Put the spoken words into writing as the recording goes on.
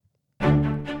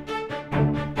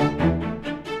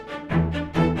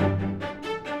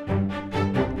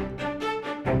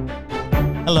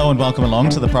Hello and welcome along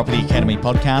to the Property Academy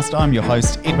podcast. I'm your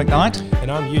host, Ed McKnight. And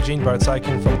I'm Eugene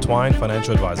Boatsaikin from Twine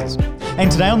Financial Advisors.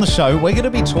 And today on the show, we're going to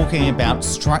be talking about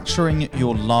structuring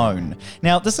your loan.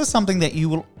 Now, this is something that you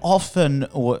will often,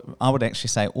 or I would actually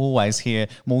say always hear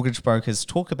mortgage brokers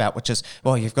talk about, which is,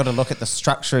 well, you've got to look at the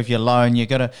structure of your loan. We're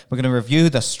going to review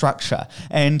the structure.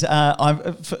 And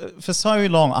for so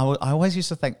long, I always used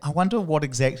to think, I wonder what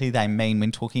exactly they mean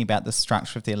when talking about the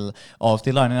structure of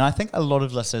their loan. And I think a lot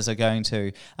of listeners are going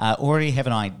to already have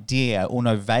an idea or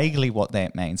know vaguely what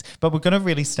that means. But we're going to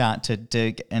really start to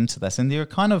dig into this. And there are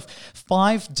kind of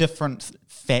 5 different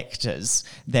factors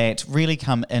that really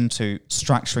come into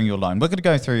structuring your loan. We're going to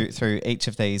go through each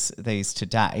of these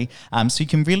today, so you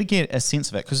can really get a sense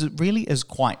of it, because it really is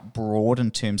quite broad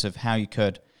in terms of how you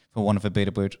could, for want of a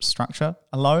better word, structure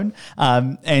a loan,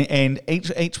 and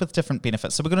each with different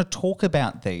benefits. So we're going to talk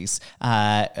about these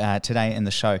today in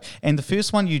the show. And the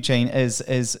first one, Eugene,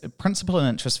 is principal and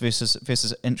interest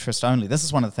versus interest only. This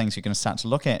is one of the things you're going to start to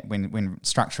look at when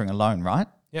structuring a loan, right?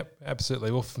 Yep,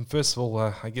 absolutely. Well, first of all,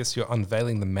 I guess you're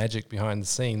unveiling the magic behind the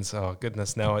scenes. Oh,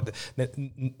 goodness, now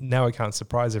I can't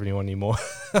surprise everyone anymore.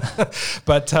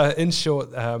 But in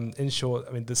short, I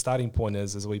mean, the starting point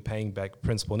is we paying back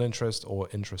principal and interest or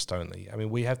interest only? I mean,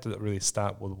 we have to really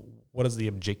start with what is the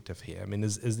objective here? I mean,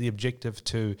 is the objective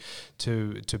to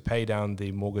pay down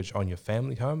the mortgage on your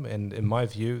family home? And in my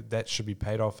view, that should be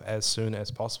paid off as soon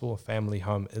as possible. A family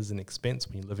home is an expense.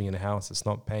 When you're living in a house, it's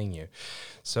not paying you.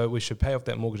 So we should pay off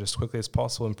that mortgage as quickly as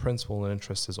possible, and principal and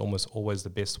interest is almost always the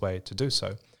best way to do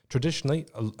so. Traditionally,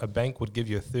 a bank would give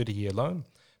you a 30-year loan,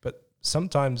 but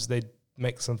sometimes they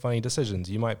make some funny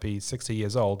decisions. You might be 60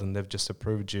 years old and they've just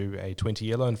approved you a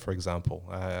 20-year loan, for example.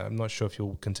 I'm not sure if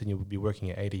you'll continue to be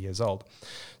working at 80 years old.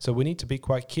 So we need to be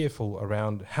quite careful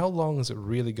around how long is it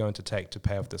really going to take to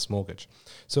pay off this mortgage.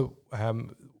 So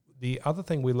the other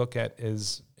thing we look at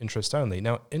is interest only.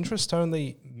 Now, interest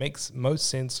only makes most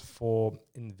sense for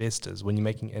investors when you're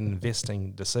making an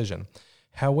investing decision.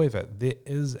 However, there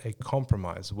is a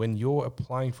compromise. When you're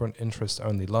applying for an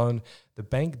interest-only loan, the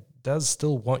bank does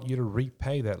still want you to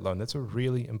repay that loan. That's a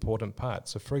really important part.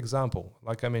 So, for example,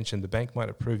 like I mentioned, the bank might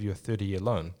approve you a 30-year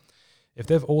loan. If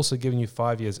they've also given you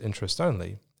 5 years interest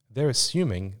only, they're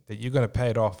assuming that you're going to pay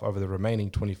it off over the remaining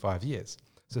 25 years.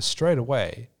 So straight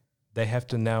away, they have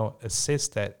to now assess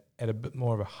that at a bit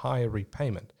more of a higher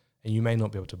repayment, and you may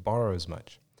not be able to borrow as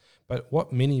much. But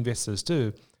what many investors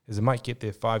do is they might get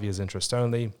their 5 years interest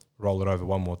only, roll it over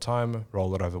one more time,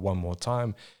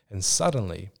 and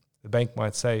suddenly the bank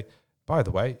might say, by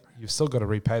the way, you've still got to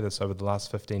repay this over the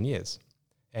last 15 years.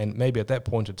 And maybe at that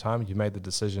point in time, you made the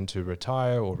decision to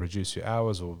retire or reduce your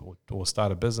hours or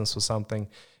start a business or something,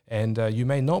 and you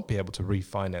may not be able to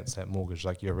refinance that mortgage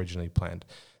like you originally planned.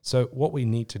 So what we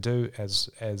need to do as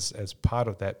part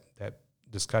of that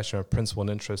discussion of principal and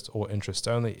interest or interest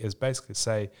only is basically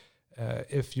say,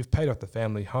 if you've paid off the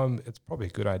family home, it's probably a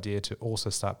good idea to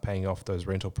also start paying off those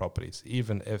rental properties,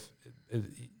 even if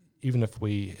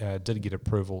we did get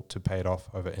approval to pay it off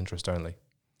over interest only.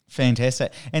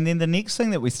 Fantastic. And then the next thing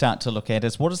that we start to look at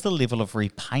is, what is the level of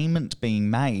repayment being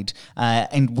made,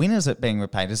 and when is it being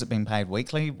repaid? Is it being paid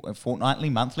weekly, fortnightly,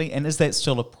 monthly? And is that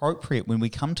still appropriate when we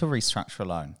come to restructure a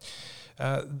loan?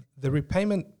 The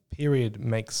repayment period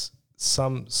makes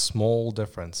some small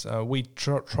difference. We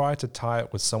try to tie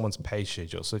it with someone's pay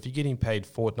schedule. So if you're getting paid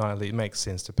fortnightly, it makes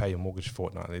sense to pay your mortgage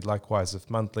fortnightly. Likewise, if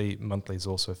monthly is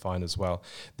also fine as well.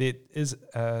 There is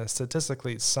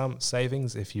statistically some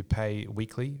savings if you pay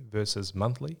weekly versus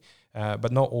monthly,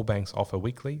 but not all banks offer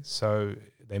weekly. So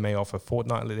they may offer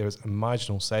fortnightly. There is a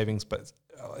marginal savings, but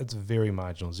it's very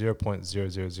marginal,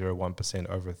 0.0001%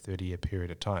 over a 30-year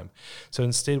period of time. So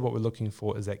instead, what we're looking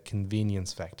for is that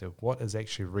convenience factor. What is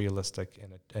actually realistic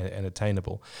and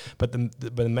attainable? But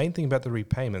the main thing about the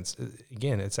repayments,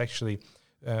 again, it's actually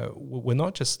we're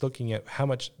not just looking at how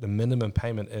much the minimum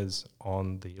payment is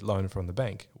on the loan from the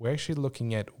bank. We're actually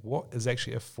looking at what is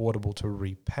actually affordable to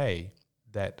repay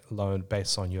that loan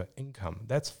based on your income.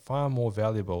 That's far more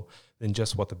valuable than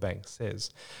just what the bank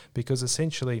says, because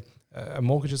essentially a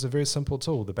mortgage is a very simple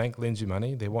tool. The bank lends you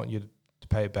money, they want you to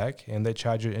pay it back, and they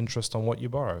charge you interest on what you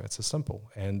borrow. It's as simple.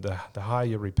 And the higher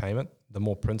your repayment, the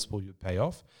more principal you pay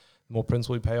off. The more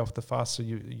principal you pay off, the faster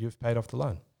you've paid off the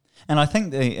loan. And I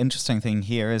think the interesting thing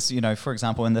here is, for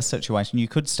example, in this situation, you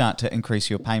could start to increase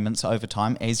your payments over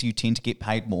time as you tend to get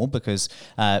paid more because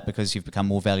you've become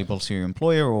more valuable to your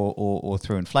employer or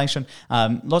through inflation.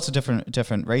 Lots of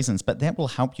different reasons, but that will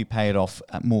help you pay it off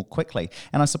more quickly.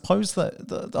 And I suppose that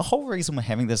the whole reason we're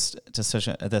having this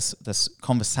decision, this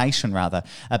conversation rather,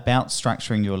 about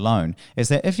structuring your loan is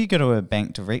that if you go to a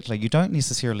bank directly, you don't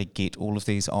necessarily get all of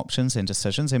these options and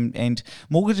decisions, and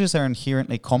mortgages are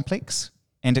inherently complex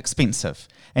and expensive.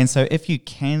 And so if you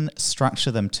can structure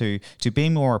them to be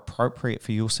more appropriate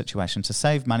for your situation, to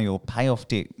save money or pay off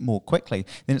debt more quickly,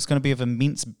 then it's going to be of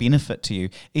immense benefit to you,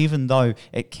 even though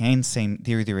it can seem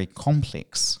very, very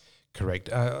complex. Correct.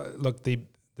 Look, the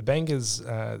bankers,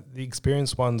 the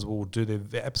experienced ones will do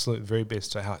their absolute very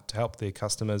best to help their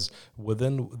customers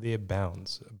within their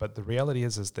bounds. But the reality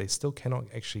is they still cannot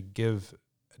actually give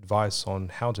advice on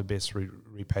how to best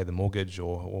repay the mortgage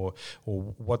or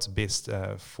what's best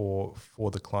for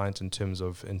the client in terms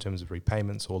of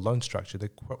repayments or loan structure.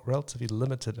 They're relatively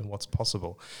limited in what's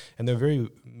possible, and there are very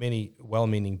many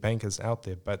well-meaning bankers out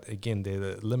there, but again,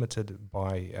 they're limited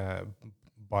by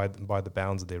the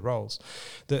bounds of their roles.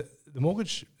 The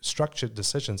mortgage structure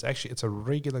decisions, actually, it's a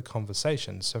regular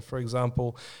conversation. So, for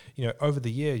example, over the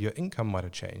year, your income might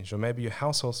have changed, or maybe your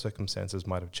household circumstances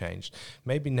might have changed.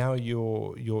 Maybe now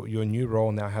your new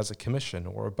role now has a commission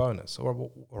or a bonus.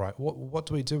 All right, what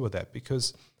do we do with that?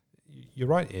 Because you're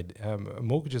right, Ed,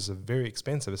 mortgages are very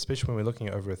expensive, especially when we're looking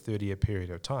at over a 30-year period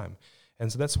of time. And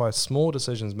so that's why small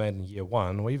decisions made in year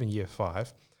 1 or even year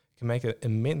 5 can make an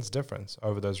immense difference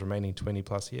over those remaining 20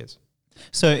 plus years.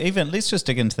 So even let's just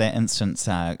dig into that instance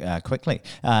quickly.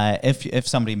 If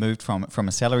somebody moved from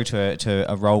a salary to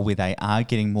a role where they are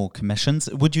getting more commissions,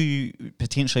 would you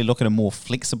potentially look at a more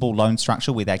flexible loan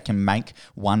structure where they can make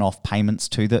one-off payments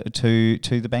to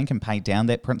the bank and pay down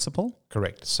that principal?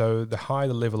 Correct. So the higher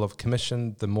the level of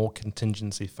commission, the more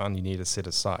contingency fund you need to set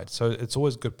aside. So it's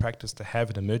always good practice to have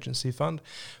an emergency fund.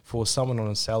 For someone on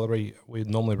a salary, we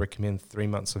normally recommend 3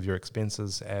 months of your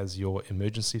expenses as your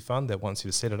emergency fund that once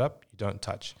you've set it up, you don't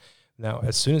touch. Now,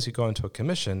 as soon as you go into a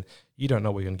commission, you don't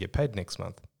know what you're going to get paid next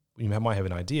month. You might have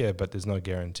an idea, but there's no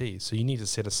guarantee. So you need to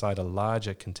set aside a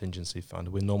larger contingency fund.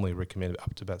 We normally recommend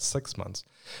up to about 6 months.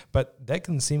 But that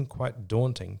can seem quite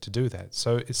daunting to do that.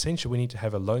 So essentially, we need to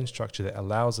have a loan structure that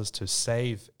allows us to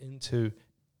save into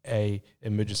a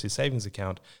emergency savings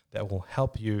account that will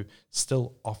help you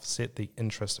still offset the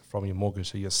interest from your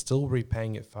mortgage. So you're still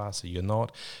repaying it faster. You're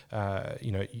not,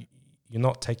 you're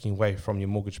not taking away from your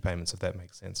mortgage payments, if that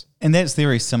makes sense. And that's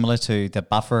very similar to the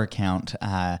buffer account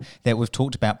that we've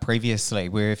talked about previously,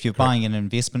 where if you're buying an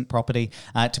investment property,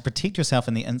 to protect yourself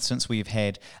in the instance where you've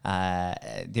had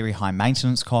very high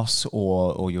maintenance costs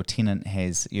or your tenant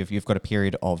you've got a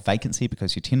period of vacancy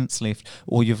because your tenant's left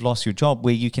or you've lost your job,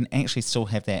 where you can actually still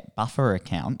have that buffer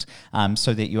account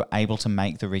so that you're able to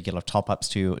make the regular top-ups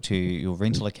to your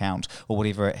rental account or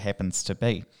whatever it happens to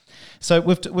be. So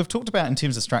we've talked about in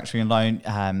terms of structuring a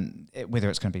loan, whether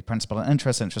it's going to be principal and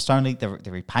interest only,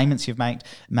 the repayments you've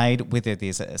made, whether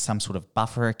there's some sort of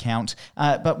buffer account,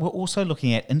 but we're also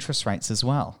looking at interest rates as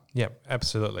well. Yeah,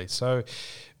 absolutely. So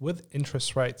with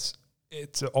interest rates,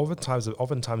 it's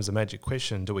oftentimes the magic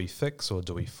question, do we fix or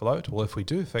do we float? Well, if we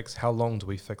do fix, how long do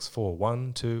we fix for?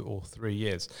 1, 2, or 3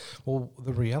 years? Well,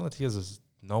 the reality is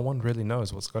no one really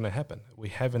knows what's going to happen. We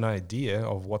have an idea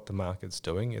of what the market's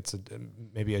doing. It's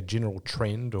maybe a general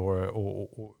trend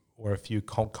or a few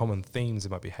common themes that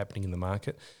might be happening in the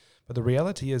market. But the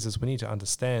reality is we need to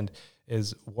understand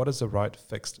is what is the right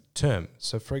fixed term.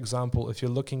 So, for example, if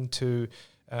you're looking to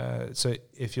let's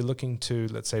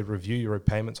say, review your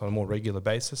repayments on a more regular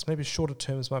basis, maybe shorter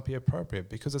terms might be appropriate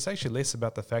because it's actually less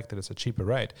about the fact that it's a cheaper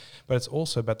rate, but it's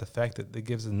also about the fact that it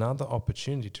gives another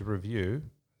opportunity to review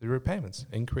the repayments,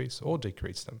 increase or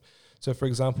decrease them. So, for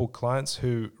example, clients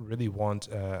who really want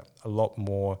a lot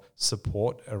more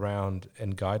support around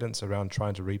and guidance around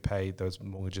trying to repay those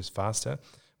mortgages faster,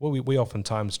 well, we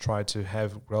oftentimes try to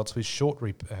have relatively short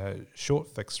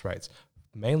fixed rates,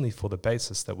 mainly for the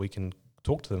basis that we can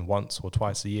talk to them once or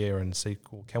twice a year and see,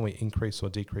 well, can we increase or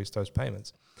decrease those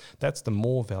payments? That's the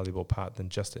more valuable part than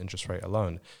just the interest rate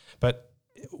alone. But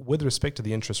with respect to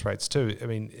the interest rates too, I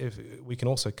mean, if we can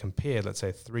also compare, let's say,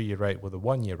 a 3-year rate with a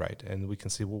 1-year rate, and we can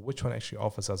see, well, which one actually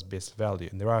offers us best value.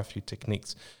 And there are a few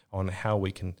techniques on how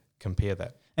we can compare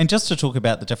that. And just to talk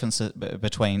about the difference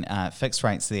between fixed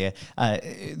rates there,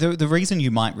 the reason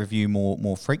you might review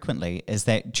more frequently is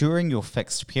that during your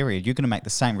fixed period, you're going to make the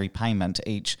same repayment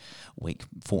each week,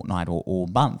 fortnight, or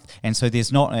month. And so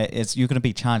there's not, you're going to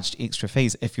be charged extra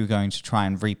fees if you're going to try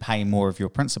and repay more of your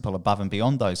principal above and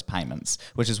beyond those payments,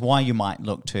 which is why you might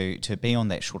look to be on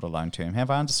that shorter loan term. Have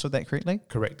I understood that correctly?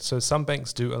 Correct. So some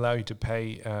banks do allow you to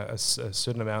pay a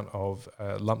certain amount of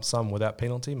lump sum without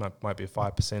penalty, might be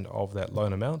 5% of that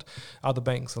loan amount. Other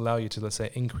banks allow you to, let's say,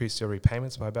 increase your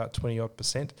repayments by about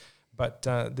 20-odd%, but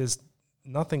there's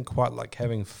nothing quite like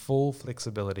having full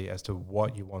flexibility as to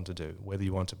what you want to do, whether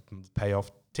you want to pay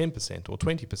off 10% or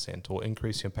 20% or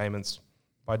increase your payments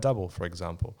by double, for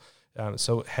example.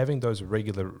 So having those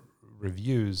regular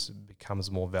reviews becomes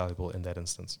more valuable in that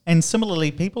instance. And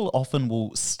similarly, people often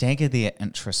will stagger their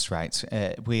interest rates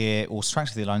or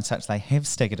structure their loans such they have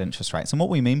staggered interest rates. And what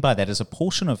we mean by that is a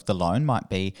portion of the loan might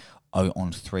be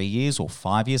on 3 years or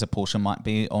 5 years, a portion might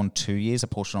be on 2 years, a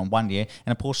portion on 1 year,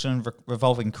 and a portion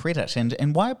revolving credit.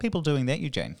 And why are people doing that,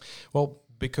 Eugene? Well,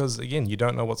 because again, you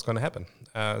don't know what's going to happen.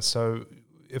 So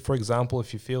if, for example,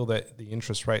 if you feel that the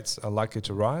interest rates are likely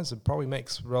to rise, it probably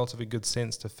makes relatively good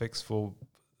sense to fix for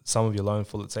some of your loan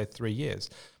for, let's say, 3 years.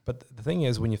 But the thing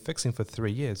is, when you're fixing for 3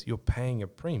 years, you're paying a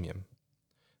premium.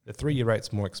 The 3-year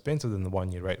rate's more expensive than the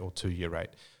 1-year rate or 2-year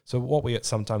rate. So what we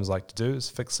sometimes like to do is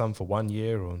fix some for 1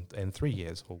 year and 3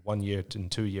 years, or 1 year and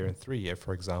 2 year and 3 year,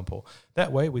 for example.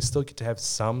 That way, we still get to have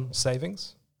some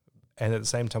savings, and at the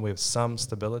same time, we have some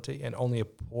stability, and only a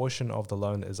portion of the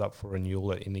loan is up for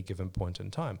renewal at any given point in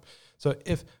time. So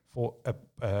if for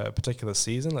a particular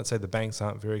season, let's say the banks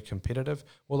aren't very competitive,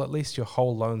 well, at least your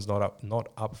whole loan's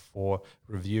not up for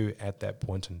review at that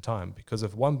point in time. Because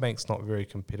if one bank's not very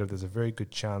competitive, there's a very good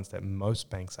chance that most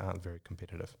banks aren't very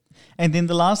competitive. And then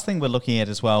the last thing we're looking at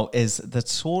as well is the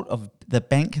sort of the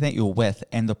bank that you're with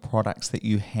and the products that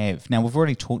you have. Now, we've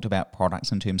already talked about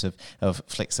products in terms of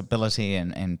flexibility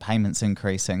and payments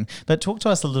increasing, but talk to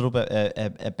us a little bit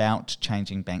about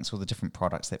changing banks or the different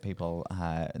products that people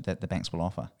that the banks will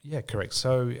offer. Yeah, correct.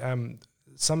 So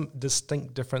some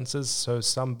distinct differences. So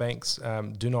some banks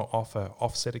do not offer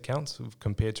offset accounts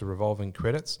compared to revolving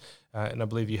credits. And I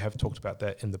believe you have talked about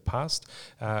that in the past.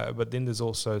 But then there's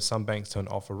also some banks don't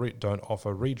offer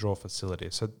redraw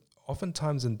facilities. So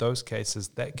oftentimes in those cases,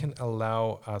 that can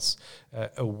allow us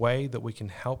a way that we can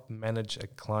help manage a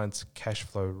client's cash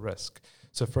flow risk.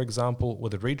 So for example,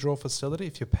 with a redraw facility,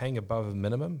 if you're paying above a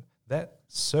minimum, that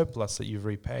surplus that you've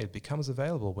repaid becomes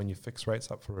available when you fix rates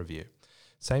up for review.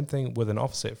 Same thing with an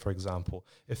offset, for example.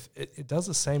 If it does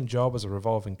the same job as a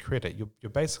revolving credit, you're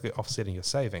basically offsetting your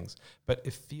savings, but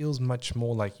it feels much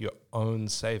more like your own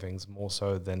savings more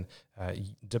so than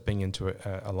dipping into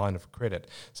a line of credit.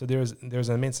 So there's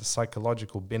an immense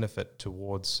psychological benefit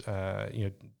towards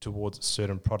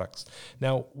certain products.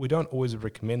 Now, we don't always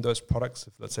recommend those products.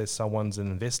 If, let's say, someone's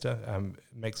an investor,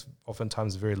 it makes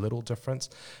oftentimes very little difference,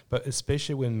 but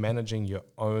especially when managing your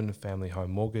own family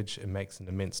home mortgage, it makes an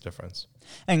immense difference.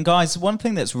 And guys, one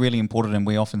thing that's really important, and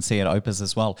we often see at OPIS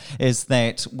as well, is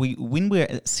that when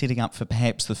we're setting up for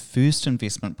perhaps the first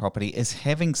investment property, is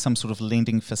having some sort of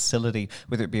lending facility,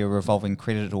 whether it be a revolving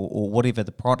credit or whatever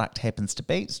the product happens to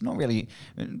be. It's not really,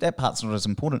 that part's not as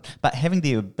important, but having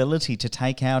the ability to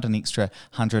take out an extra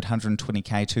 100, 120k,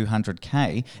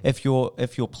 200k if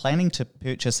you're planning to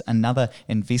purchase another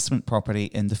investment property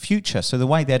in the future. So the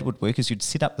way that would work is you'd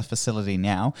set up the facility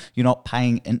now, you're not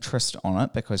paying interest on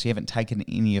it because you haven't taken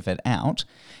any of it out,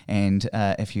 and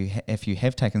if you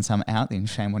have taken some out, then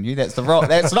shame on you. That's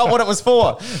not what it was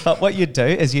for. But what you do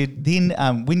is you then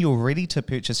when you're ready to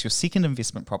purchase your second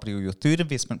investment property or your third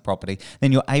investment property,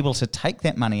 then you're able to take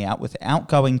that money out without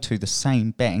going to the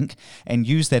same bank and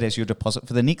use that as your deposit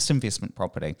for the next investment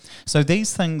property. So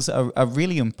these things are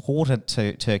really important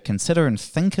to consider and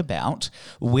think about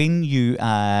when you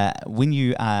are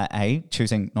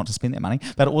choosing not to spend that money,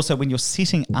 but also when you're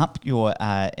setting up your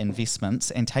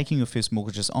investments and taking your first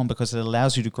mortgages on, because it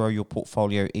allows you to grow your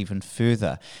portfolio even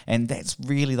further. And that's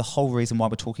really the whole reason why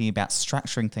we're talking about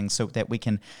structuring things, so that we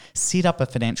can set up a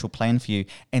financial plan for you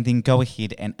and then go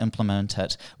ahead and implement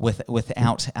it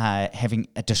without having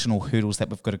additional hurdles that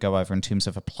we've got to go over in terms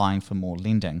of applying for more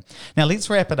lending. Now let's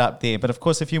wrap it up there. But of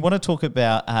course, if you want to talk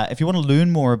about, if you want to learn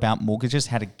more about mortgages,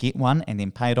 how to get one and then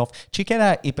pay it off, check out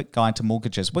our Epic Guide to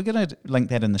Mortgages. We're going to link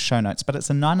that in the show notes, but it's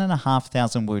a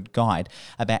 9,500 word guide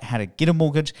about how to get a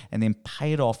mortgage and then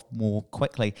pay it off more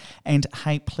quickly. And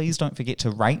hey, please don't forget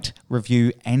to rate,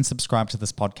 review, and subscribe to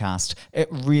this podcast. It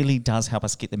really does help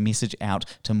us get the message out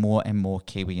to more and more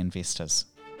Kiwi investors.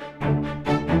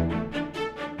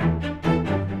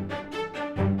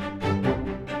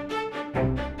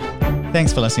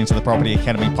 Thanks for listening to the Property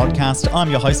Academy podcast. I'm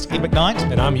your host, Ed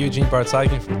McKnight. And I'm Eugene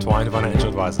Boatsagen from Twine Financial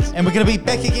Advisors. And we're going to be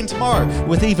back again tomorrow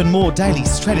with even more daily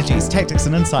strategies, tactics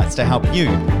and insights to help you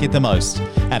get the most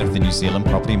out of the New Zealand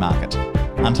property market.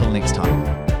 Until next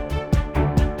time.